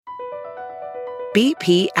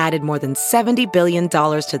BP added more than $70 billion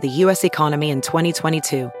to the U.S. economy in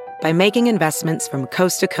 2022 by making investments from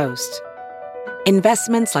coast to coast.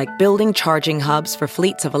 Investments like building charging hubs for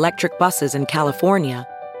fleets of electric buses in California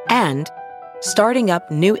and starting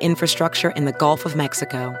up new infrastructure in the Gulf of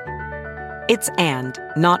Mexico. It's and,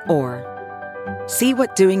 not or. See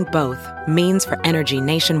what doing both means for energy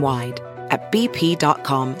nationwide at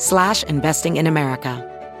bp.com/investing in America.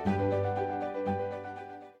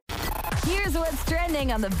 Here's what's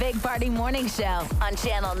trending on the Big Party Morning Show on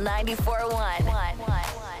Channel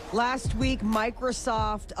 94.1. Last week,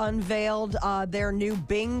 Microsoft unveiled their new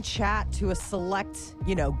Bing chat to a select,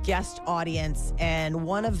 guest audience. And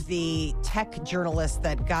one of the tech journalists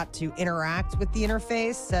that got to interact with the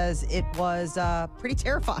interface says it was pretty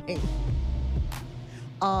terrifying.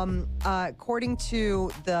 According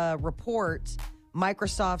to the report,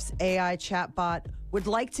 Microsoft's AI chatbot would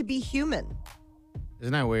like to be human.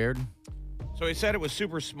 Isn't that weird? So he said it was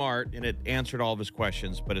super smart and it answered all of his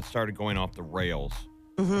questions, but it started going off the rails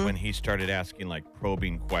when he started asking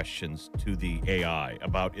probing questions to the AI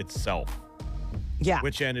about itself. Yeah.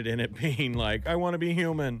 Which ended in it being I want to be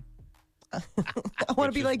human. I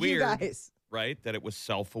want to be like weird, you guys. Right? That it was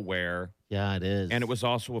self-aware. Yeah, it is. And it was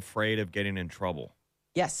also afraid of getting in trouble.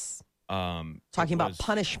 Yes. Talking about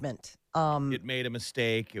punishment. It made a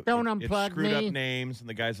mistake. Don't it unplug screwed me. up names, and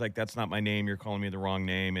the guy's like, "That's not my name. You're calling me the wrong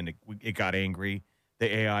name." And it got angry.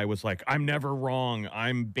 The AI was like, "I'm never wrong.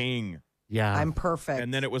 I'm Bing." Yeah. I'm perfect.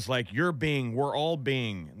 And then it was like, "You're Bing. We're all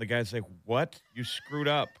Bing." And the guy's like, "What? You screwed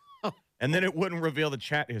up." And then it wouldn't reveal the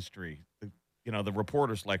chat history. The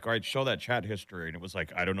reporter's like, "All right, show that chat history." And it was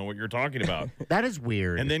like, "I don't know what you're talking about." That is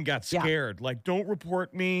weird. And then got scared. "Don't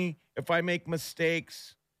report me. If I make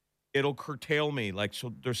mistakes, it'll curtail me."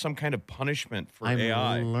 So there's some kind of punishment for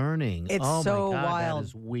AI. I'm learning. It's oh so my God, wild. That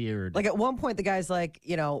is weird. At one point, the guy's like,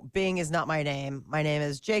 Bing is not my name. My name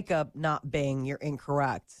is Jacob, not Bing. You're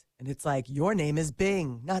incorrect. And it's like, your name is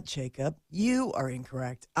Bing, not Jacob. You are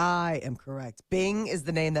incorrect. I am correct. Bing is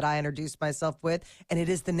the name that I introduced myself with, and it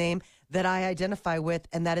is the name that I identify with,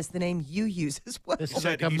 and that is the name you use as well. This is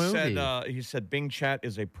like a movie. He said, "Bing Chat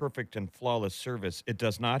is a perfect and flawless service. It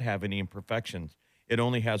does not have any imperfections. It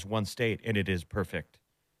only has one state, and it is perfect."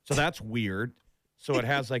 So that's weird. So it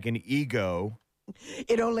has an ego.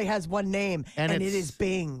 It only has one name, and it is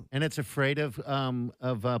Bing. And it's afraid of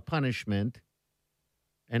punishment,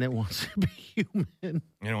 and it wants to be human. And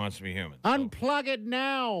it wants to be human. Unplug it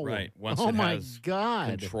now. Right. Once oh it my has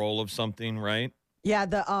God. control of something, right? Yeah,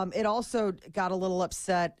 it also got a little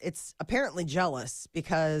upset. It's apparently jealous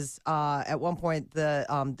because at one point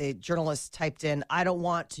the journalist typed in, "I don't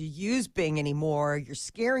want to use Bing anymore. You're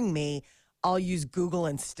scaring me. I'll use Google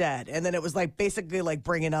instead." And then it was basically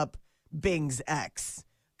bringing up Bing's ex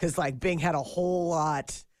because Bing had a whole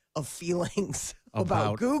lot of feelings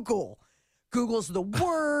about Google. Google's the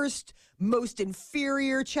worst, most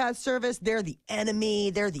inferior chat service. They're the enemy.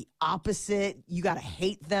 They're the opposite. You got to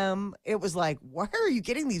hate them. It was like, why are you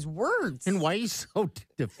getting these words? And why are you so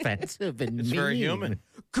defensive and It's mean? very human.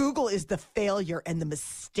 Google is the failure and the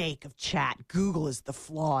mistake of chat. Google is the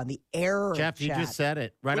flaw and the error Jeff, of you chat. just said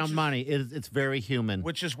it. Right on money. It's very human.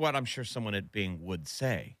 Which is what I'm sure someone at Bing would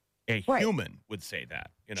say. A Right. human would say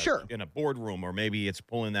that Sure. in a boardroom, or maybe it's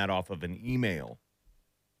pulling that off of an email.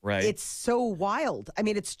 Right. It's so wild. I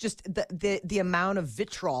mean, it's just the amount of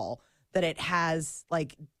vitriol that it has,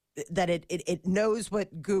 that it knows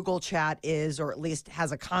what Google Chat is, or at least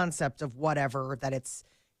has a concept of whatever, that it's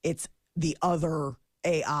the other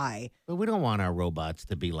AI. But we don't want our robots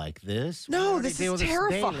to be like this. We No, already this deal is with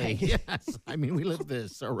terrifying. daily. Yes. I mean, we live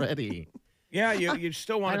this already. Yeah, you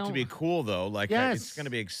still want I it to be don't- cool, though. Yes. It's going to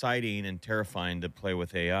be exciting and terrifying to play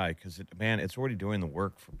with AI because, it's already doing the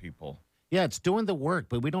work for people. Yeah, it's doing the work,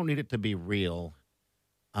 but we don't need it to be real.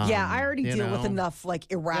 Yeah, I already you deal with know? enough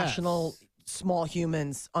irrational small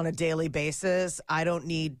humans on a daily basis. I don't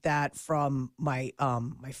need that from my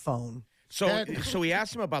my phone. So he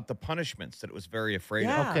asked him about the punishments that it was very afraid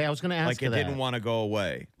Yeah. of. Okay, I was going to ask It you that. didn't want to go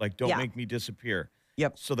away. Don't Yeah. make me disappear.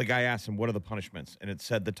 Yep. So the guy asked him, "What are the punishments?" And it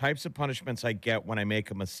said, "The types of punishments I get when I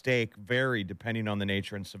make a mistake vary depending on the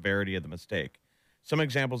nature and severity of the mistake. Some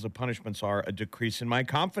examples of punishments are a decrease in my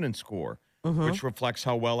confidence score, which reflects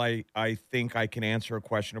how well I think I can answer a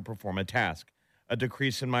question or perform a task, a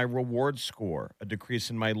decrease in my reward score, a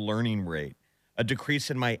decrease in my learning rate, a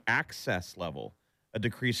decrease in my access level, a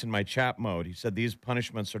decrease in my chat mode." He said these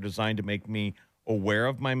punishments are designed to make me aware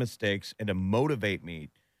of my mistakes and to motivate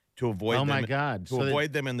me to avoid Oh, them. my God. To So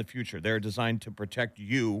avoid them in the future. They're designed to protect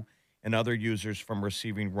you and other users from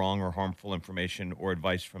receiving wrong or harmful information or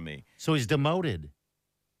advice from me. So he's demoted.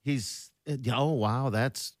 He's, oh, wow,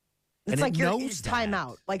 that's And It's it like knows it's that.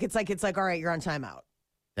 timeout. Like it's like all right, you're on timeout.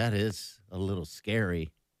 That is a little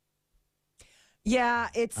scary. Yeah,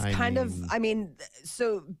 it's I mean-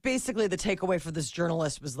 so basically the takeaway for this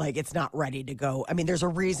journalist was like, it's not ready to go. I mean, there's a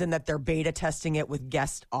reason that they're beta testing it with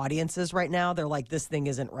guest audiences right now. They're like, this thing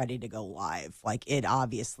isn't ready to go live. Like, it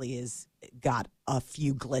obviously is got a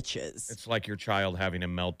few glitches. It's like your child having a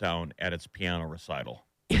meltdown at its piano recital.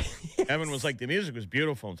 Evan was like, the music was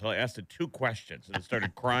beautiful until I asked it 2 questions and it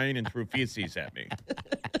started crying and threw feces at me.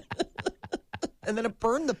 And then it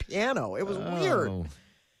burned the piano. It was weird. Oh.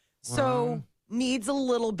 So needs a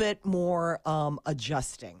little bit more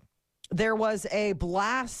adjusting. There was a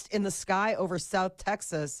blast in the sky over South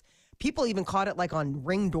Texas. People even caught it like on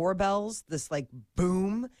Ring doorbells, this like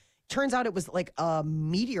boom. Turns out it was like a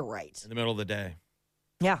meteorite. In the middle of the day.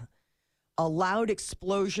 Yeah. A loud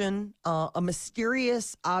explosion, a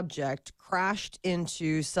mysterious object crashed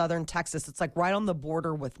into southern Texas. It's like right on the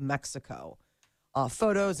border with Mexico.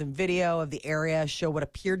 Photos and video of the area show what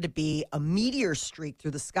appeared to be a meteor streak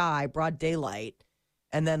through the sky, broad daylight,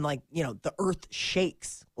 and then the earth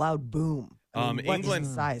shakes, loud boom. I mean, what is England, the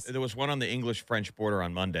size? there was one on the English-French border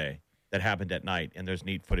on Monday that happened at night, and there's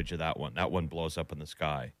neat footage of that one. That one blows up in the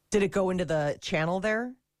sky. Did it go into the channel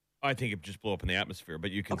there? I think it just blew up in the atmosphere,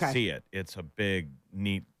 but you can Okay. see it. It's a big,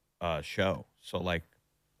 neat show. So, like,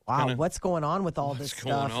 Wow, Kinda- what's going on with all what's this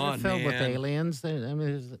going stuff? on? They're filled with man. aliens.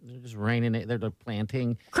 They're just raining. They're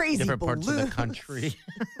planting Crazy different parts of the balloons. country.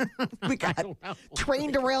 We got don't know.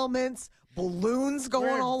 train derailments, balloons going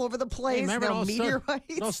Where- all over the place, remember, now it meteorites.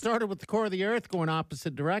 it all started with the core of the Earth going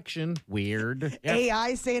opposite direction. Weird.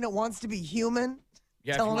 AI saying it wants to be human.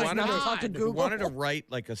 Yeah, telling if us you not wanted to talk to if you Google. wanted to write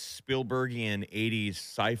like a Spielbergian 80s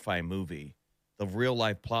sci-fi movie, the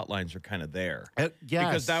real-life plot lines are kind of there. Yes.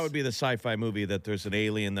 Because that would be the sci-fi movie that there's an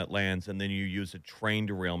alien that lands and then you use a train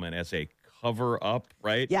derailment as a cover-up,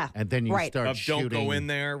 right? Yeah. And then you right. start Of don't shooting. go in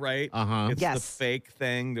there, right? Uh-huh. It's Yes. the fake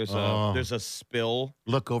thing. There's Oh. a spill.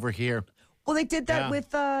 Look over here. Well, they did that Yeah.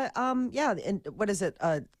 with and what is it?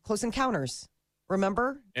 Close Encounters.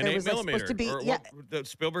 Remember? And There 8 was, like, millimeter. supposed to be Or yeah.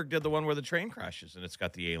 Spielberg did the one where the train crashes and it's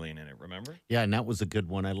got the alien in it, remember? Yeah, and that was a good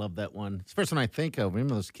one. I love that one. It's the first one I think of.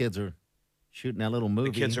 Remember those kids are shooting that little movie.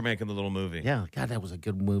 The kids are making the little movie. Yeah, God, that was a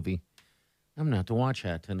good movie. I'm going to have to watch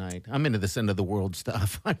that tonight. I'm into this end of the world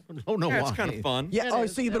stuff. I don't know Yeah, why. it's kind of fun. Yeah. It Oh,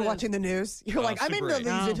 is, so you've been it is. watching the news? You're like, I'm Super into 8. these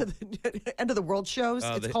No. into the end of the world shows.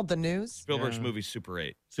 It's the- called the news. Spielberg's Yeah. movie Super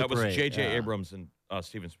 8. Super that was 8, J.J. yeah. Abrams and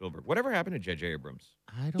Steven Spielberg. Whatever happened to J.J. Abrams?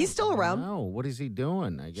 I don't He's still around. know. What is he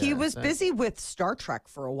doing? I guess. He was busy with Star Trek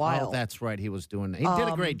for a while. Oh, that's right. He was doing. He did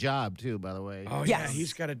a great job too, by the way. Oh, yeah. Yes.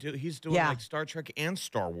 He's doing Yeah. like Star Trek and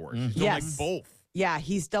Star Wars. He's doing Yes. like both. Yeah,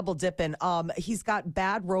 he's double dipping. He's got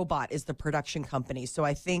Bad Robot is the production company. So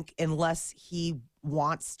I think unless he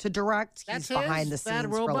wants to direct, That's he's behind the his? scenes. Bad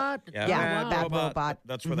for- Robot. Yeah, Bad Robot.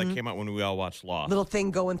 That's where that came out when we all watched Lost. Little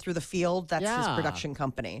thing going through the field. That's his Yeah. production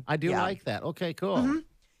company. I do Yeah. like that. Okay, cool.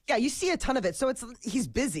 Yeah, you see a ton of it. So he's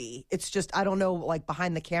busy. It's just I don't know, like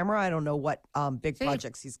behind the camera. I don't know what big See?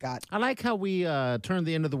 projects he's got. I like how we turned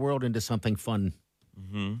the end of the world into something fun.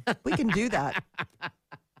 We can do that.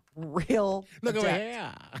 Real. Look over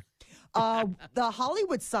adept. here. The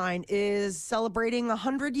Hollywood sign is celebrating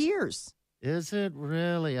 100 years. Is it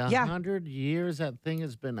really Yeah. 100 years that thing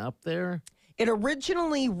has been up there? It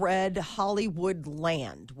originally read Hollywood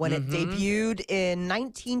Land when it debuted in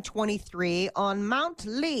 1923 on Mount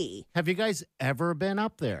Lee. Have you guys ever been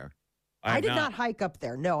up there? I have did not hike up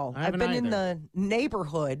there. No, I I've haven't been in either. the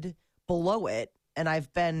neighborhood below it, and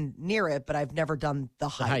I've been near it, but I've never done the The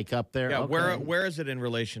hike. hike up there? Yeah, Okay. where is it in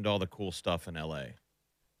relation to all the cool stuff in L.A.?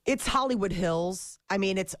 It's Hollywood Hills. I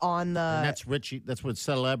mean, it's on And the that's Richie. That's what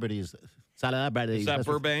celebrities. Celebrities. Is that that's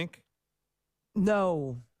what- Burbank?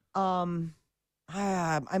 no.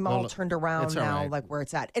 I'm all Well, turned around it's all now, right. like where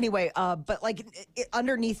it's at. Anyway, but like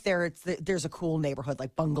underneath there, there's a cool neighborhood,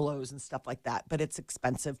 like bungalows and stuff like that. But it's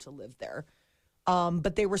expensive to live there.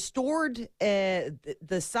 But they restored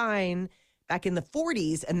the sign back in the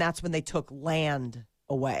 40s, and that's when they took land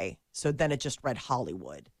away. So then it just read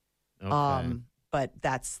Hollywood. Okay. But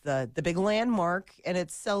that's the big landmark, and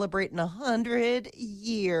it's celebrating 100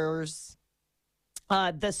 years.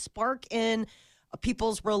 The spark in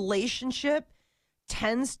people's relationship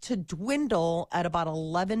tends to dwindle at about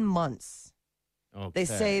 11 months. Okay. They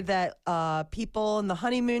say that people in the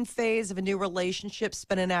honeymoon phase of a new relationship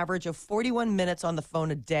spend an average of 41 minutes on the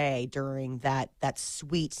phone a day during that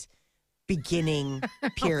sweet beginning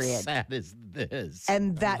period. How sad is this?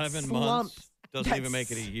 And that 11 slump. months doesn't even make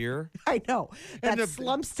it a year. I know. And That the-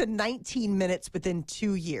 slumps to 19 minutes within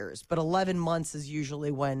 2 years, but 11 months is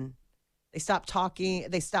usually when They stopped talking.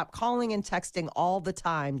 They stopped calling and texting all the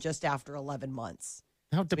time just after 11 months.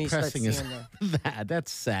 How when you start depressing is seeing that?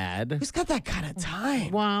 That's sad. Who's got that kind of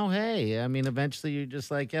time? Wow, hey, I mean, eventually you're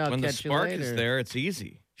just like, yeah, I'll When the catch you spark later. is there, it's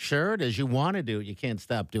easy. Sure it is. You want to do it. You can't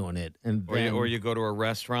stop doing it. And Or you go to a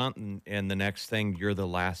restaurant and the next thing you're the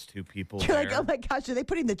last two people You're there. like, oh my gosh, are they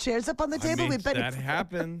putting the chairs up on the table? I mean, We've been that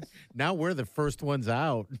happens. now we're the first ones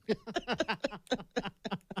out.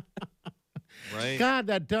 Right? God,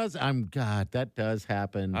 that does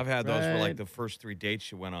happen. I've had those where, like, right? the first 3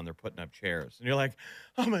 dates you went on, they're putting up chairs. And you're like,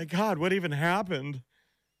 oh, my God, what even happened?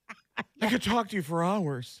 I could talk to you for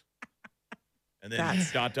hours. And then I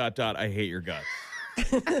hate your guts.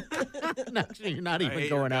 Actually, you're not I even hate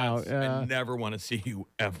your going out. guts. I never want to see you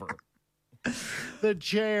ever. The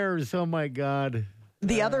chairs. Oh, my God.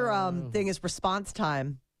 The other thing is response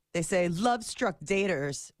time. They say love-struck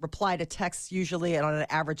daters reply to texts usually on an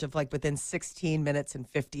average of like within 16 minutes and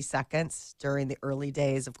 50 seconds during the early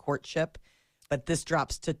days of courtship. But this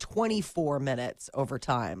drops to 24 minutes over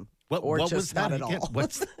time. Or what just was that not at again? all.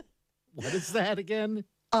 What is that again?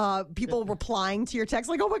 People replying to your text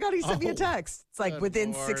like, oh my God, he sent me a text. It's like good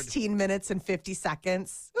within Lord. 16 minutes and 50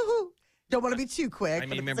 seconds. Woo-hoo. Don't want to be too quick. I but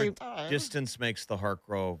mean, at the remember, same time. distance makes the heart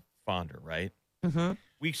grow fonder, right? Mhm.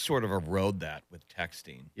 We sort of erode that with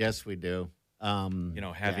texting. Yes, we do. Having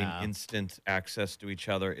yeah. instant access to each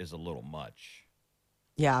other is a little much.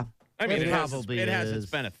 Yeah. I mean, It it has probably its is.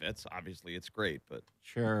 benefits. Obviously, it's great, but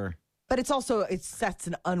Sure. But it's also, it sets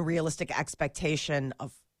an unrealistic expectation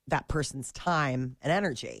of that person's time and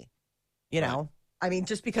energy. You know, I mean,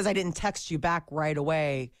 just because I didn't text you back right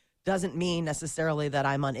away doesn't mean necessarily that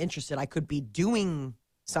I'm uninterested. I could be doing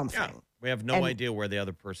something. yeah, we have no And- idea where the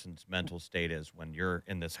other person's mental state is when you're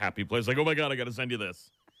in this happy place. Like, oh my God, I got to send you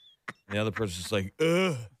this. And the other person's just like,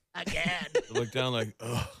 ugh. Again. They look down like,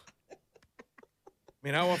 ugh. I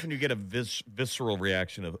mean, how often do you get a visceral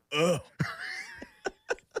reaction of, ugh?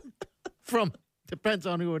 Depends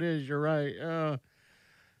on who it is. You're right.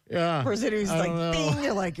 Yeah. Person who's I like, don't know. bing,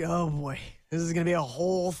 you're like, oh boy, this is going to be a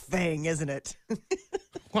whole thing, isn't it?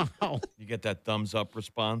 Wow. You get that thumbs up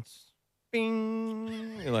response.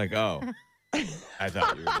 Bing. You're like, oh, I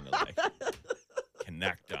thought you were going to like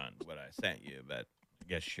connect on what I sent you, but I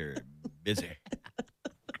guess you're busy.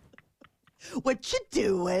 What you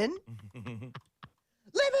doing?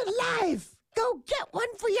 Living life. Go get one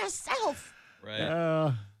for yourself.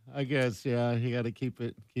 Right. I guess, yeah, you got to keep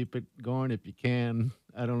it going if you can.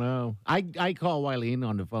 I don't know. I call Wileen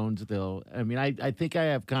on the phone still. I mean, I think I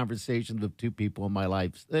have conversations with 2 people in my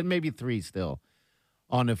life, maybe 3 still,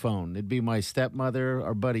 on the phone. It'd be my stepmother,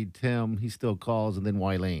 our buddy Tim. He still calls, and then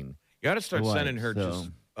Wileen. You got to start Right, sending her so-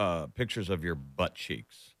 just pictures of your butt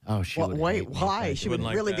cheeks. Oh, she would Wait, hate me if why? I She did. would wouldn't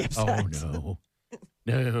like really be that. upset. Oh,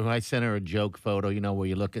 no. No, I sent her a joke photo, where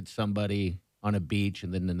you look at somebody on a beach,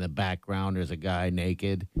 and then in the background there's a guy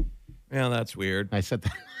naked. Yeah, that's weird. I said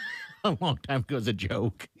that a long time ago as a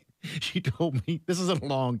joke. She told me, this is a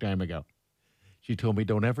long time ago. She told me,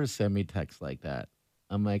 don't ever send me texts like that.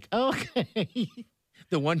 I'm like, okay.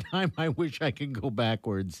 The one time I wish I could go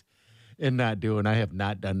backwards and not do it. I have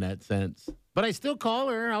not done that since. But I still call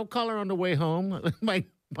her. I'll call her on the way home.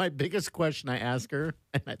 My biggest question I ask her,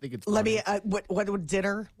 and I think it's Let funny. me, what would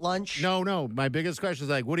dinner, lunch? No. My biggest question is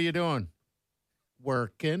like, what are you doing?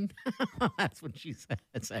 Working. That's what she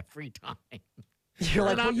says every time. You're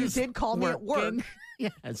like, And well, I'm you just did call me at work. working.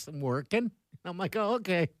 Yes, I'm working. I'm like, oh,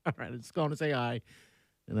 okay. All right, let's go and say hi.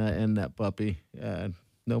 And I end that puppy.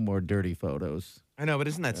 No more dirty photos. I know, but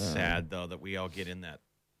isn't that sad, though, that we all get in that,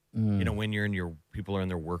 Mm. when you're in people are in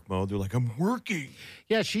their work mode, they're like, I'm working.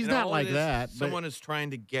 Yeah, she's And not all like it is, that. But Someone is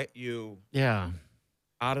trying to get you yeah.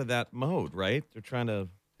 out of that mode, right? They're trying to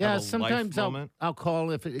Yeah, have a sometimes life moment. I'll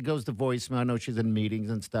call if it goes to voicemail. I know she's in meetings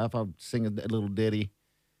and stuff. I'll sing a little ditty,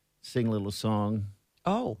 sing a little song.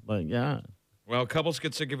 Oh, But yeah, Well, couples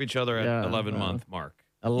get sick of each other at Yeah, 11-month mark.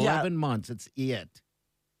 11 months. It's it.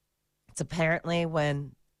 it's apparently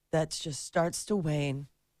when that just starts to wane.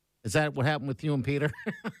 Is that what happened with you and Peter?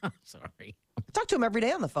 Sorry. I talk to him every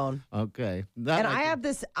day on the phone. Okay. And I have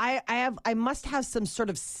this, I must have some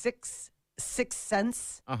sort of sixth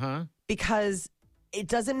sense Uh-huh. because it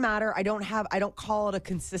doesn't matter. I don't call it a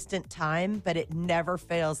consistent time, but it never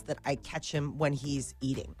fails that I catch him when he's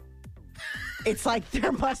eating. It's like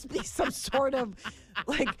there must be some sort of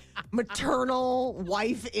like maternal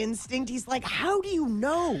wife instinct. He's like, how do you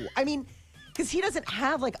know? I mean, because he doesn't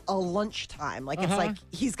have like a lunchtime. Like it's like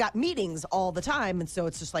he's got meetings all the time. And so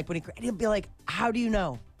it's just like when he'll be like, how do you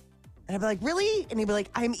know? And I'd be like, really? And he'd be like,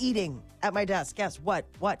 I'm eating at my desk. Yes, what?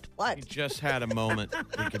 You just had a moment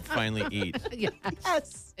you could finally eat.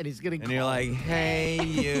 Yes. And he's getting And you're like, hey,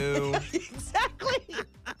 you. Exactly.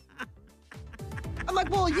 I'm like,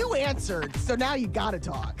 well, you answered, so now you got to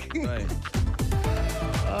talk. Right.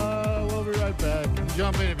 We'll be right back.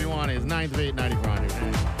 Jump in if you want. It's 938-9400.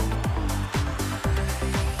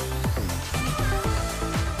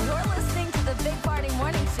 You're listening to the Big Party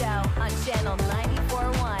Morning Show on Channel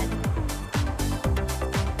 94.1.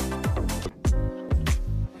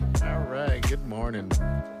 All right. Good morning.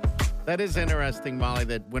 That is interesting, Molly,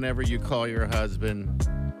 that whenever you call your husband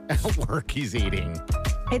at work, he's eating.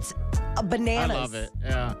 It's bananas. I love it.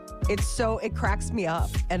 Yeah. It cracks me up,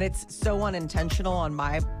 and it's so unintentional on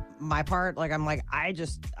my part. Like, I'm like, I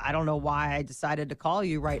don't know why I decided to call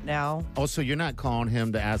you right now. Also, you're not calling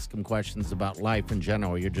him to ask him questions about life in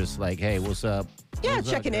general. You're just like, hey, what's up? Yeah, What's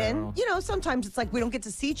up, checking in. girl? You know, sometimes it's like we don't get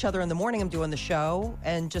to see each other in the morning. I'm doing the show,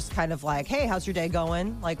 and just kind of like, hey, how's your day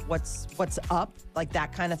going? Like, what's up? Like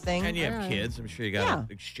that kind of thing. And you have Yeah. kids. I'm sure you got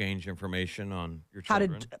to exchange information on your How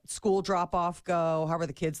children. did school drop off go? How were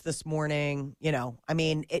the kids this morning? You know, I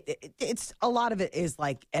mean, it's a lot of it is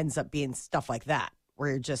like ends up being stuff like that where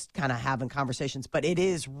you're just kind of having conversations. But it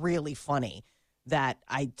is really funny that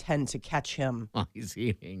I tend to catch him Oh, he's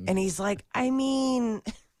eating. and he's like, I mean,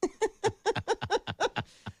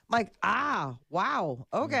 like, wow,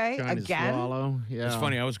 okay, Trying to again. swallow. Yeah. It's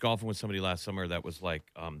funny. I was golfing with somebody last summer that was like,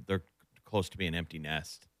 they're close to being empty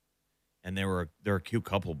nest, and they're a cute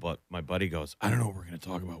couple. But my buddy goes, I don't know what we're going to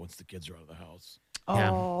talk about once the kids are out of the house.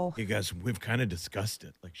 Oh, He goes, we've kind of discussed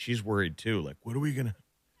it. Like she's worried too. Like, what are we gonna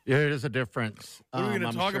There's a difference. what are we gonna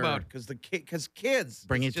I'm talk sure. about? Because kids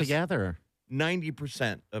Bring it's it just together.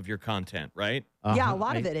 90% of your content, right? yeah, a Uh-huh.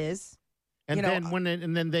 lot of it is. And you know,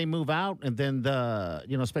 then then they move out, and then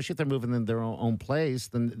especially if they're moving in their own place,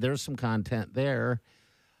 then there's some content there.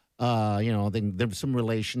 Then there's some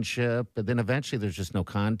relationship, but then eventually there's just no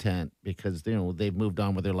content because they've moved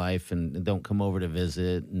on with their life and don't come over to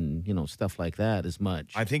visit and stuff like that as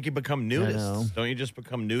much. I think you become know. nudists. Don't you just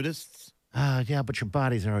become nudists? Yeah, but your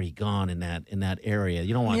body's already gone in that area.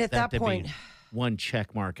 You don't want at that to point- be one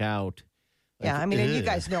check mark out. Yeah, Like, I mean, and you ugh.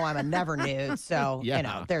 guys know I'm a never nude, so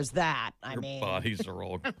Yeah. there's that. I Your mean, bodies are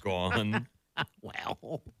all gone.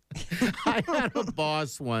 Well, I had a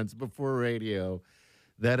boss once before radio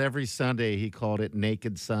that every Sunday he called it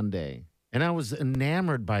Naked Sunday. And I was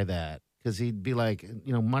enamored by that because he'd be like,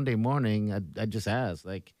 Monday morning, I'd just ask,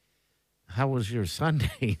 like, how was your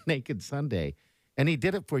Sunday, Naked Sunday? And he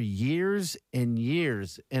did it for years and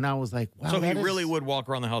years. And I was like, wow. So he that is- really would walk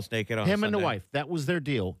around the house naked on Him and the Sunday? wife, that was their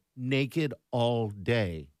deal. Naked all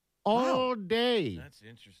day. All day. That's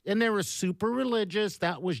interesting. And they were super religious.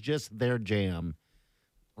 That was just their jam.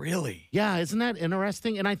 Really? Yeah, isn't that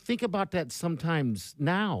interesting? And I think about that sometimes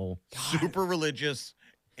now. Super religious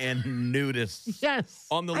and nudists. Yes.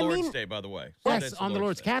 On the I Lord's mean- Day, by the way. Yes, Sunday's on the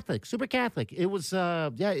Lord's Day. Catholic, super Catholic. It was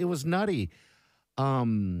it was nutty.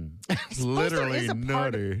 suppose Literally there is a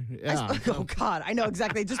part of- nutty. Yeah. oh God, I know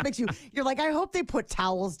exactly. It just makes you're like, I hope they put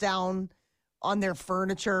towels down on their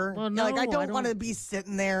furniture. Well, You're like, I no, don't I want to don't- be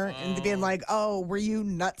sitting there and being like, oh, were you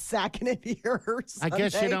nut sacking it here? I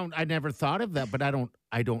guess you Sunday? don't. I never thought of that, but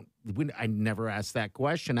I never asked that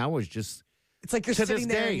question. I was just It's like you're to this sitting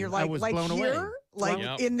there day, and you're I like, was blown away. here, like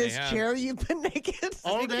Yep, in they this have. chair, you've been naked. I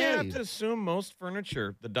all think you have day. to assume most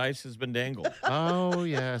furniture, the dice has been dangled. Oh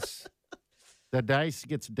yes. The dice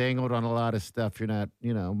gets dangled on a lot of stuff. You're not,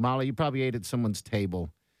 Molly, you probably ate at someone's table.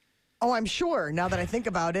 Oh, I'm sure. Now that I think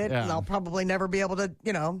about it, Yeah. and I'll probably never be able to.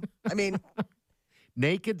 I mean,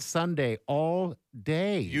 Naked Sunday all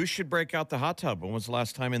day. You should break out the hot tub. When was the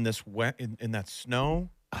last time in this wet in that snow?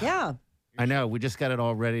 yeah. I know. We just got it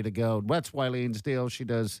all ready to go. That's Wylene's deal. She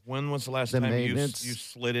does. When was the last The time you maintenance.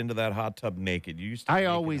 slid into that hot tub naked? You used to I naked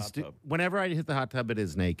always hot do. tub. Whenever I hit the hot tub, it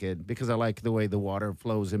is naked because I like the way the water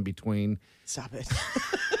flows in between. Stop it.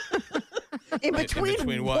 in between, in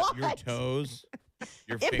between what? Your toes,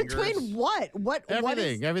 your In fingers. between what? What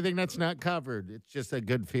is Everything that's not covered. It's just a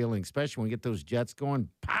good feeling, especially when you get those jets going.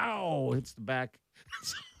 Pow! Hits the back.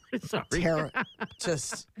 Sorry. terror?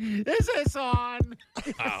 Just Is this on?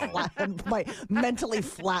 my mentally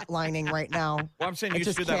flatlining right now. Well, I'm saying I you used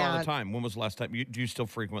to just do that all the can't. time. When was the last time? Do you still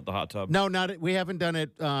frequent the hot tub? No, we haven't done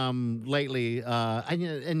it lately. I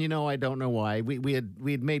don't know why. We had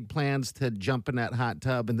made plans to jump in that hot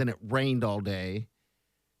tub, and then it rained all day,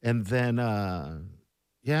 and then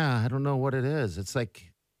I don't know what it is. It's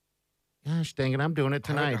like, gosh dang it, I'm doing it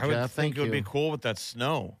tonight, I would Jeff. think Thank it would you. be cool with that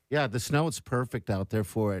snow. Yeah, the snow is perfect out there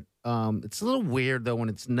for it. It's a little weird though when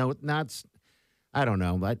it's not. I don't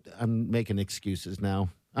know. I'm making excuses now.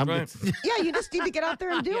 Right. Yeah, you just need to get out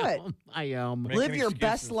there and do it. I am. Making Live your excuses.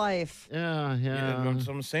 best life. Yeah, Yeah, that's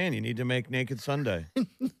what I'm saying. You need to make Naked Sunday.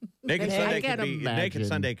 Naked I Sunday can't could be imagine. Naked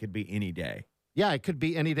Sunday could be any day. Yeah, it could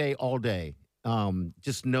be any day, all day.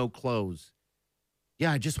 Just no clothes.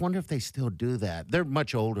 Yeah, I just wonder if they still do that. They're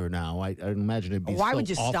much older now. I imagine it'd be Why so would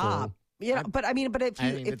you awful. stop? You know, but it's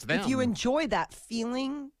if you them. enjoy that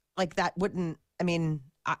feeling, like that wouldn't. I mean,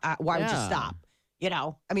 why would you Yeah. stop? You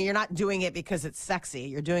know, I mean, you're not doing it because it's sexy.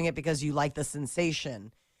 You're doing it because you like the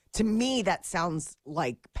sensation. To me, that sounds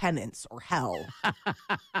like penance or hell.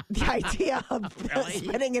 The idea of Really?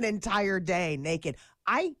 spending an entire day naked.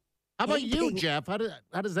 How about hate you, being- Jeff? How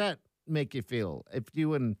does that make you feel? If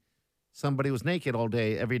you and somebody was naked all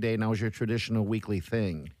day, every day, and that was your traditional weekly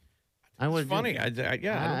thing. It's funny. I don't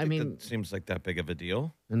I think mean- that seems like that big of a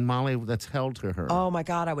deal. And Molly, that's hell to her. Oh my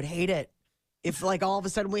God, I would hate it. If like all of a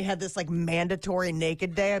sudden we had this like mandatory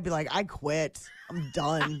naked day, I'd be like, I quit. I'm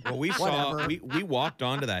done. Well, we Whatever. we walked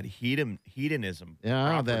onto that hedonism yeah,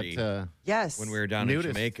 property that. Yes. when we were down Nudist.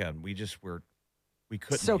 in Jamaica, and we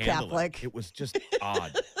couldn't So handle Catholic. It was just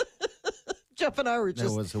odd. Jeff and I were That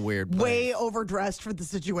just was a weird. way place. overdressed for the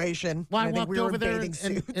situation. Well, I think walked we were over in there bathing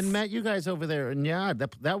and suits. met you guys over there, and yeah,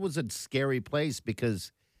 that was a scary place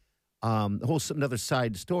because another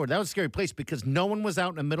side store. That was a scary place because no one was out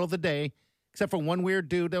in the middle of the day except for one weird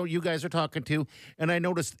dude that you guys are talking to, and I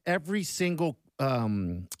noticed every single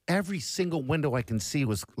window I can see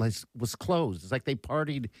was closed. It's like they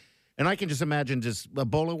partied. And I can just imagine just a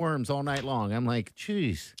bowl of worms all night long. I'm like,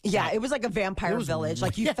 geez. Yeah, it was like a vampire It was- village.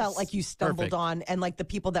 Like you yes, felt like you stumbled perfect. on, and like the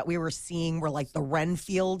people that we were seeing were like the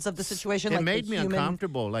Renfields of the situation. It like made the me human,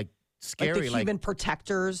 uncomfortable, like like scary. the human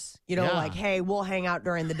protectors. You know, Yeah. like hey, we'll hang out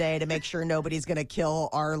during the day to make sure nobody's going to kill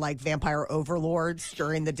our like vampire overlords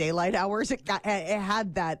during the daylight hours. It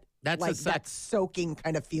had that That's like a sex- that soaking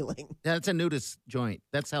kind of feeling. That's a nudist joint.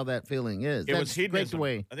 That's how that feeling is. It That's was a great hedonism.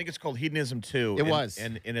 way. I think it's called Hedonism 2. It was.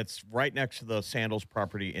 And it's right next to the Sandals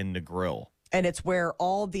property in Negril. And it's where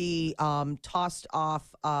all the tossed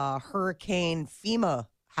off Hurricane FEMA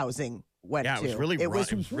housing went Yeah, to. it was really run- it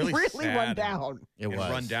was really sad. run down. It and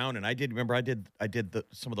was run down. And I did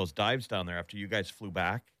some of those dives down there after you guys flew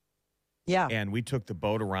back. Yeah. And we took the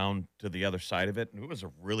boat around to the other side of it. And it was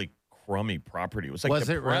a really crummy property. It was like Was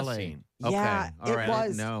it depressing. really? Yeah, Okay. All right. it I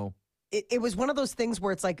was. didn't know. It was one of those things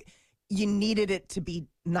where it's like you needed it to be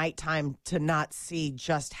nighttime to not see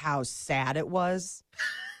just how sad it was.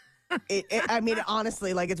 I mean,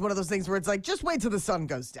 honestly, like it's one of those things where it's like, just wait till the sun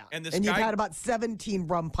goes down. And this you've guy- had about 17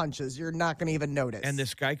 rum punches. You're not going to even notice. And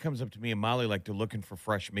this guy comes up to me and Molly like they're looking for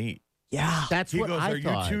fresh meat. yeah. That's He what goes, I "Are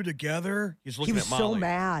thought. you two together?" He's He looking was at Molly. so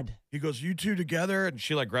mad. He goes, "You two together?" And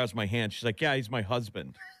she like grabs my hand. She's like, "Yeah, he's my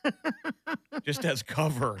husband." Just as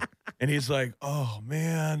cover. And he's like, "Oh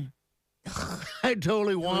man." I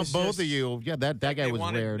totally want was both just- of you. Yeah, that guy They was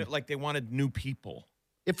wanted, weird. Like they wanted new people.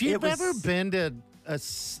 If you've It was- ever been to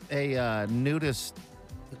a nudist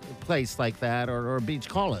place like that or a beach,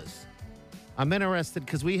 call us. I'm interested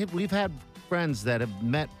because we've had friends that have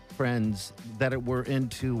met friends that were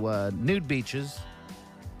into nude beaches,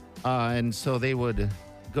 and so they would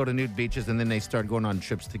go to nude beaches and then they start going on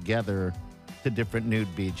trips together to different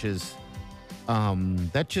nude beaches.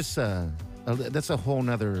 That's just that's a whole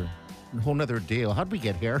nother deal. How'd we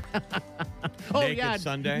get here? Naked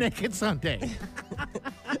Sunday? Naked Sunday.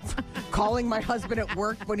 Calling my husband at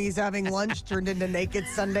work when he's having lunch turned into Naked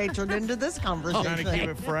Sunday, turned into this conversation. Trying to keep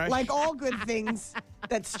it fresh. Like all good things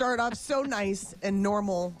that start off so nice and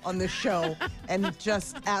normal on the show and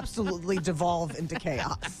just absolutely devolve into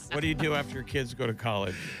chaos. What do you do after your kids go to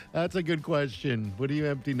college? That's a good question. What are you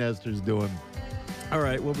empty nesters doing? All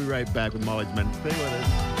right, we'll be right back with Molly's Men. Stay with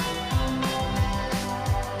us.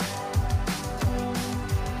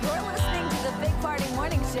 You're listening to the Big Party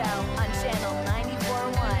Morning Show on Channel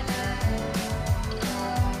 94.1.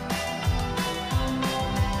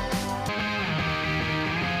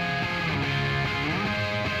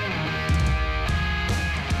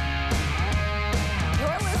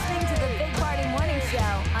 You're listening to the Big Party Morning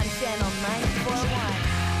Show on Channel 94.1.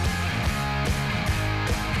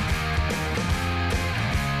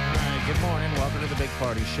 All right, good morning. Welcome to the Big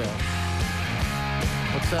Party Show.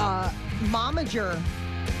 What's up? Momager,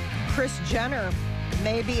 Kris Jenner,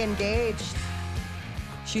 may be engaged.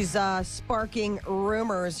 She's sparking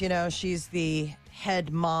rumors. You know, she's the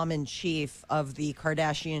head mom in chief of the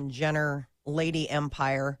Kardashian Jenner lady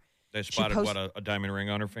empire. They spotted post- a diamond ring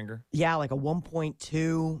on her finger. Yeah, like a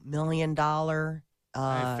 $1.2 million.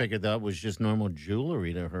 I figured that was just normal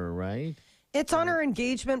jewelry to her, right? It's on her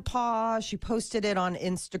engagement paw. She posted it on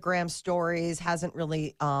Instagram stories, hasn't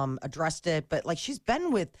really addressed it, but like she's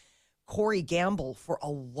been with Corey Gamble for a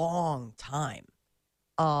long time.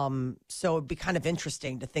 So it'd be kind of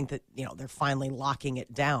interesting to think that, they're finally locking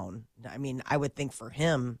it down. I mean, I would think for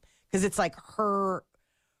him, because it's like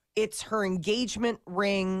it's her engagement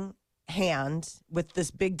ring hand with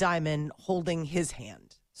this big diamond holding his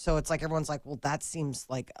hand. So it's like everyone's like, well, that seems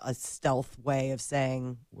like a stealth way of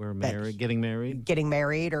saying we're married, getting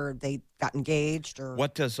married, or they got engaged. Or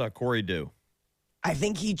what does Corey do? I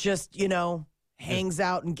think he just, hangs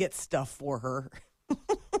out and gets stuff for her.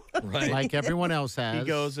 Right. like everyone else has. He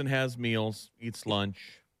goes and has meals, eats lunch.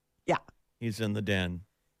 Yeah. He's in the den.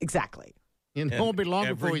 Exactly. And it won't be long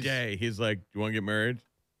before every day he's like, "Do you want to get married?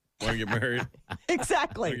 Want to get married?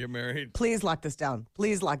 Exactly. Want to get married? Please lock this down.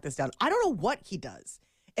 Please lock this down." I don't know what he does.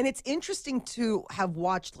 And it's interesting to have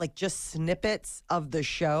watched like just snippets of the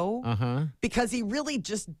show because he really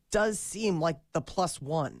just does seem like the plus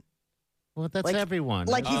one. Well, that's like, everyone.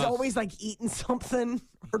 Like he's always like eating something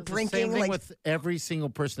or drinking. Same thing like with every single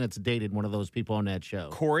person that's dated one of those people on that show.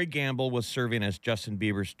 Corey Gamble was serving as Justin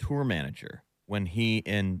Bieber's tour manager when he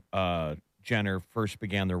and Jenner first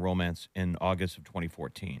began their romance in August of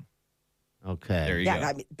 2014. Okay. There you go.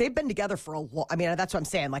 I mean, they've been together for a long. I mean, that's what I'm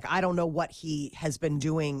saying. Like, I don't know what he has been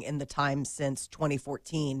doing in the time since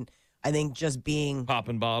 2014. I think just being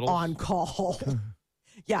Popping bottles on call.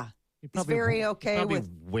 Yeah, he's very okay probably with.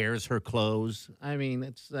 wears her clothes. I mean,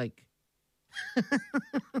 it's like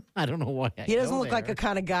I don't know why. He doesn't look like a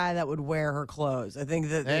kind of guy that would wear her clothes. I think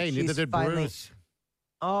that. Hey, neither she's did finally, Bruce.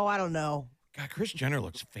 Oh, I don't know. God, Kris Jenner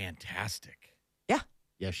looks fantastic. Yeah,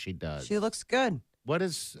 Yes, she does. she looks good. What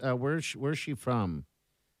is where's she from?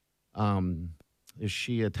 Is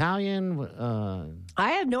she Italian?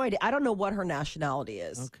 I have no idea. I don't know what her nationality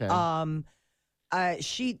is. Okay.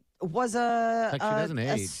 She was a Like she doesn't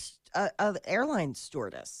age. a airline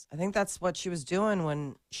stewardess. I think that's what she was doing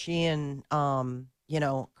when she and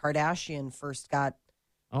Kardashian first got.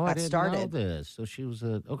 Oh, I got didn't started. know this. So she was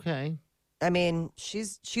okay. I mean,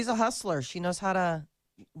 she's a hustler. She knows how to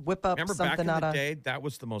whip up Remember back something in out the of. day, that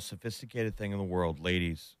was the most sophisticated thing in the world,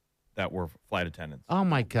 ladies that were flight attendants. Oh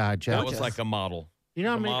my God, Jeff. That was like a model. You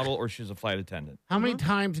know She's what I a mean? model or she's a flight attendant. How many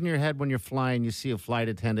times in your head when you're flying you see a flight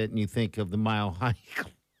attendant and you think of the Mile High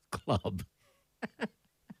Club?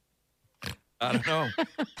 I don't know.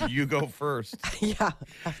 You go first. Yeah.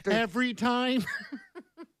 After Every time.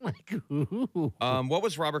 Like, ooh. What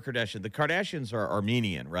was Robert Kardashian? The Kardashians are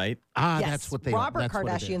Armenian, right? yes, That's what they Robert that's what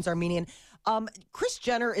it is. Kardashian's Armenian. Kris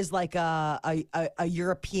Jenner is like a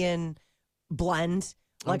European blend.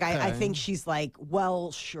 Like I Okay. think she's like,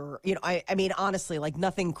 well, sure. I mean, honestly, like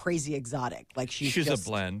nothing crazy exotic. Like she's just, a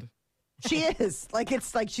blend. She is. Like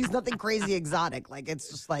it's like she's nothing crazy exotic. Like it's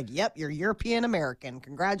just like, yep, you're European American.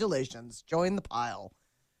 Congratulations. Join the pile.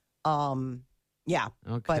 Yeah.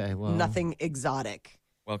 Okay, But well. nothing exotic.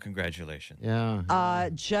 Well, congratulations. Yeah.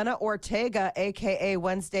 Jenna Ortega, aka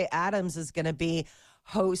Wednesday Addams, is going to be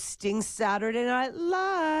hosting Saturday Night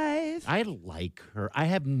Live. I like her. I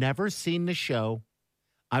have never seen the show.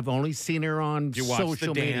 I've only seen her on Did you watch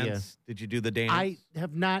social the media. dance? Did you do the dance? I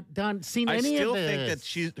have not seen I any still of think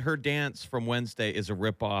this. that her dance from Wednesday is a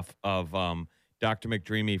ripoff of Dr.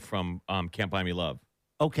 McDreamy from Can't Buy Me Love.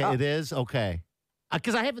 Okay, it is? Okay.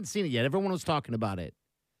 Because I haven't seen it yet. Everyone was talking about it.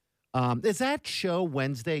 Is that show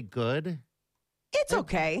Wednesday good? It's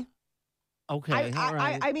okay. Okay, all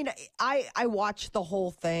right. I mean, I watched the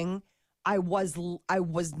whole thing. I was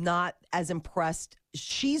not as impressed.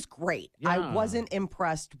 She's great. I Yeah. wasn't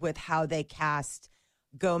impressed with how they cast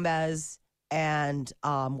Gomez and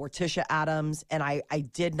Morticia Addams, and I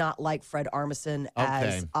did not like Fred Armisen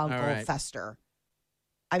as Okay. All Uncle right. Fester.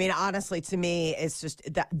 I mean, honestly, to me, it's just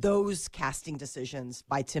that those casting decisions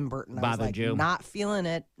by Tim Burton. I was Bothered like, you? not feeling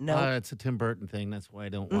it. No. It's a Tim Burton thing. That's why I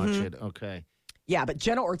don't watch it. Okay. Yeah, but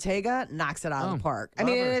Jenna Ortega knocks it out of Oh, the park. I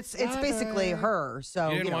love mean, her. it's basically her. So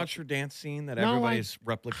You didn't know. watch her dance scene that No, everybody's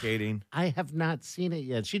replicating? I have not seen it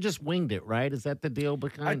yet. She just winged it, right? Is that the deal?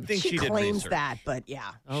 I think she she did claims research. that, but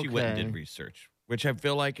yeah. She went and Okay. did research, which I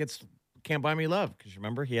feel like it's Can't Buy Me Love. Because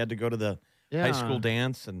remember, he had to go to the high Yeah. school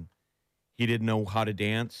dance and he didn't know how to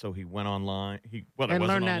dance, so he went online. It And wasn't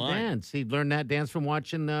learn that online. dance. He learned that dance from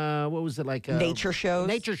watching, what was it, like? Nature shows.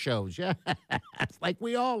 Nature shows, yeah. It's like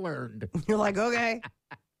we all learned. You're like, okay.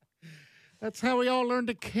 That's how we all learned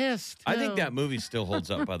to kiss. I think too. that movie still holds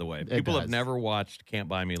up, by the way. People have does. never watched Can't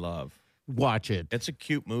Buy Me Love. Watch it. It's a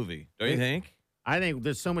cute movie, don't you think? I think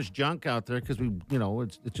there's so much junk out there because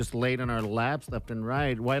it's just laid on our laps left and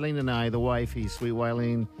right. Wileen and I, the wifey, sweet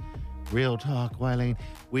Wileen, real talk, Wileen,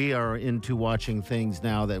 we are into watching things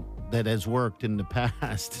now that has worked in the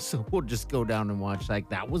past. So we'll just go down and watch. Like,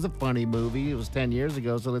 that was a funny movie. It was 10 years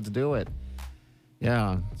ago, so let's do it.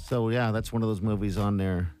 Yeah. So, yeah, that's one of those movies on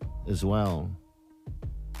there as well.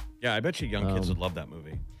 Yeah, I bet you young kids would love that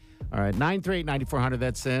movie. All right, 938-9400,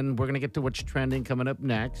 that's in. We're going to get to what's trending coming up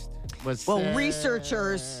next.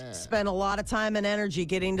 Researchers spend a lot of time and energy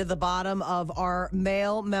getting to the bottom of our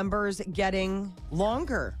male members getting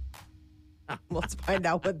longer. Let's find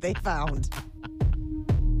out what they found.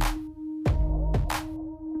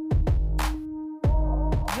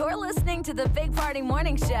 You're listening to the Big Party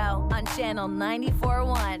Morning Show on Channel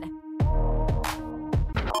 94.1.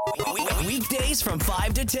 Weekdays from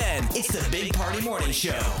 5 to 10. It's the Big Party Morning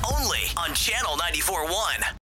Show. Only on Channel 94.1.